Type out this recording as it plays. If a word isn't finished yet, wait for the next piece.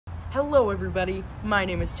Hello everybody, my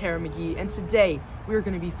name is Tara McGee, and today we're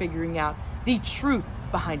going to be figuring out the truth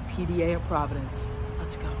behind PDA at Providence.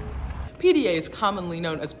 Let's go. PDA is commonly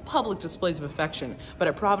known as public displays of affection, but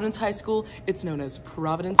at Providence High School, it's known as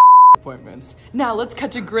Providence appointments. Now let's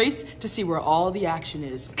cut to Grace to see where all the action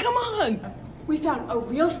is. Come on! We found a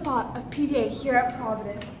real spot of PDA here at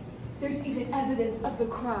Providence. There's even evidence of the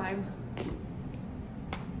crime.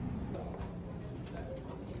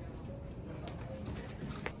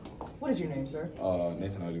 What is your name, sir?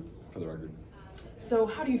 Nathan, I do, for the record. So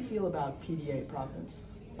how do you feel about PDA at Providence?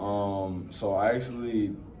 So I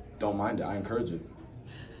actually don't mind it. I encourage it.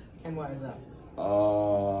 And why is that?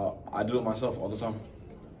 I do it myself all the time.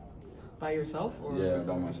 By yourself? Or yeah,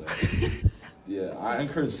 by myself. Yeah, I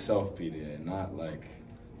encourage self PDA, not like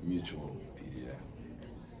mutual PDA.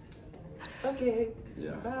 Okay.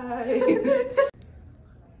 Yeah. Bye.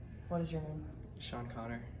 What is your name? Sean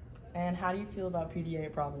Connor. And how do you feel about PDA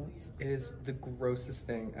at Providence? It is the grossest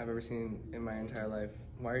thing I've ever seen in my entire life.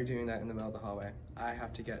 Why are you doing that in the middle of the hallway? I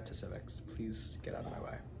have to get to civics. Please get out of my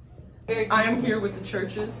way. I am here with the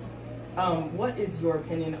churches. What is your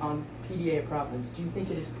opinion on PDA at Providence? Do you think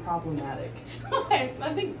it is problematic?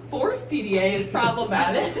 I think forced PDA is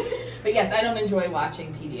problematic. But yes, I don't enjoy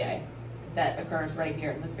watching PDA that occurs right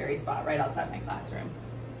here in this very spot, right outside my classroom.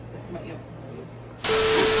 What about you?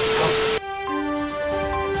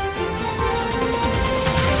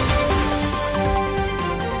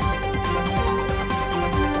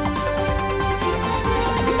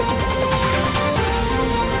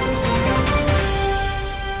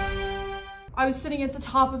 I was sitting at the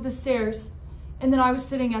top of the stairs, and then I was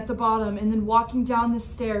sitting at the bottom, and then walking down the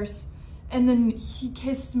stairs, and then he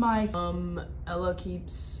kissed my... Ella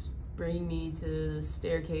keeps bringing me to the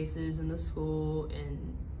staircases in the school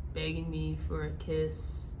and begging me for a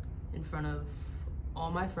kiss in front of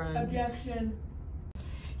all my friends. Objection.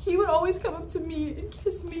 He would always come up to me and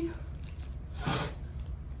kiss me.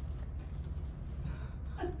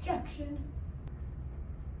 Objection.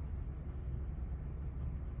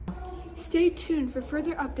 Stay tuned for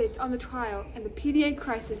further updates on the trial and the PDA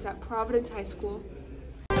crisis at Providence High School.